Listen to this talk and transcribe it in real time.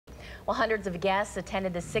Well, hundreds of guests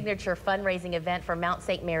attended the signature fundraising event for Mount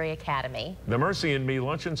St. Mary Academy. The Mercy Me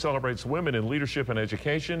Luncheon celebrates women in leadership and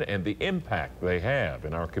education and the impact they have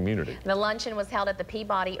in our community. The luncheon was held at the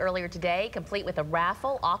Peabody earlier today, complete with a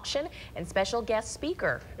raffle, auction, and special guest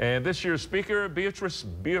speaker. And this year's speaker, Beatrice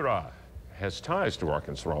Bira, has ties to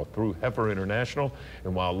Arkansas through Heifer International,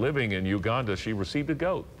 and while living in Uganda, she received a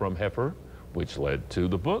goat from Heifer, which led to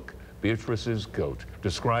the book, Beatrice's Goat,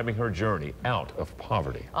 describing her journey out of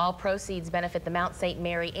poverty. All proceeds benefit the Mount St.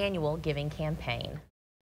 Mary annual giving campaign.